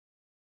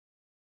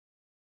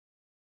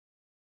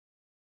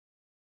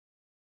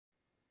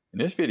In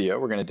this video,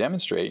 we're going to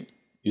demonstrate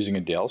using a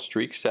Dell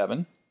Streak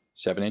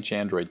 7-inch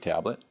Android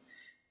tablet,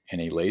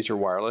 and a laser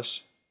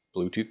wireless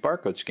Bluetooth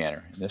barcode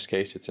scanner. In this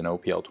case, it's an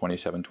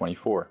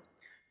OPL-2724.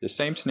 This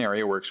same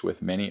scenario works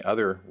with many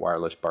other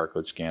wireless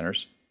barcode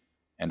scanners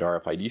and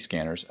RFID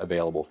scanners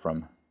available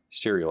from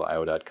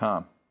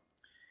serialio.com. In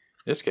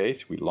this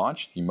case, we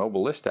launched the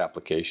mobile list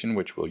application,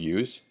 which we'll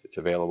use. It's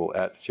available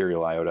at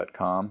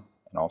serialio.com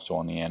and also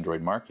on the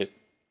Android market.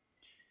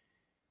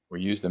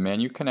 We use the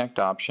menu connect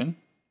option,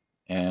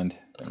 and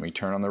then we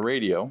turn on the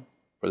radio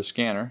for the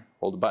scanner.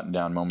 Hold the button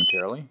down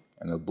momentarily,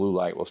 and the blue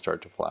light will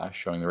start to flash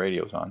showing the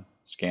radio's on.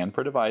 Scan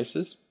for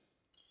devices.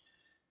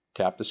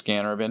 Tap the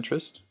scanner of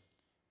interest,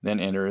 then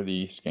enter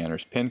the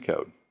scanner's PIN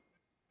code.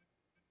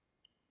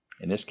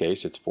 In this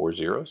case, it's 4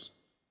 zeros.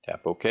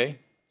 Tap OK,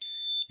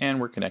 and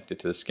we're connected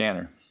to the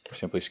scanner.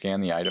 Simply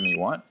scan the item you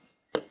want,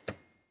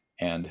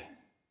 and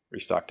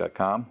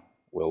Restock.com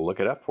will look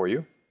it up for you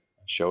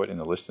and show it in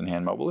the List in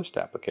Hand mobile list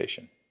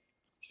application.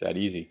 It's that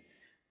easy.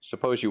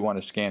 Suppose you want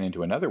to scan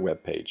into another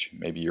web page,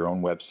 maybe your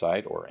own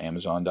website or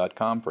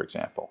Amazon.com, for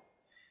example.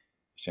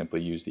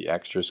 Simply use the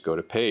extras, go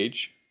to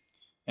page,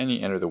 and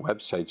you enter the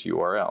website's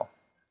URL.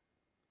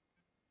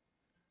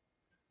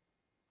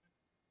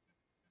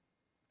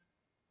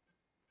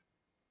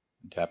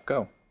 And tap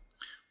go.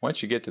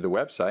 Once you get to the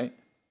website,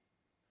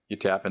 you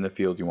tap in the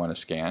field you want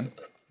to scan,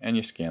 and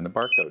you scan the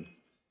barcode.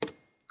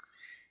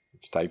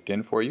 It's typed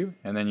in for you,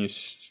 and then you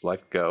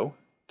select go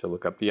to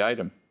look up the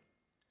item.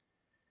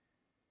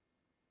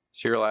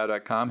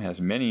 Serialio.com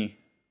has many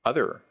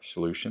other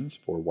solutions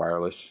for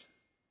wireless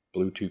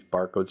Bluetooth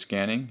barcode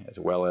scanning, as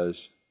well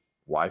as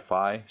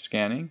Wi-Fi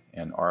scanning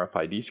and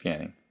RFID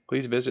scanning.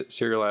 Please visit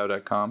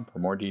serialio.com for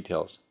more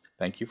details.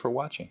 Thank you for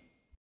watching.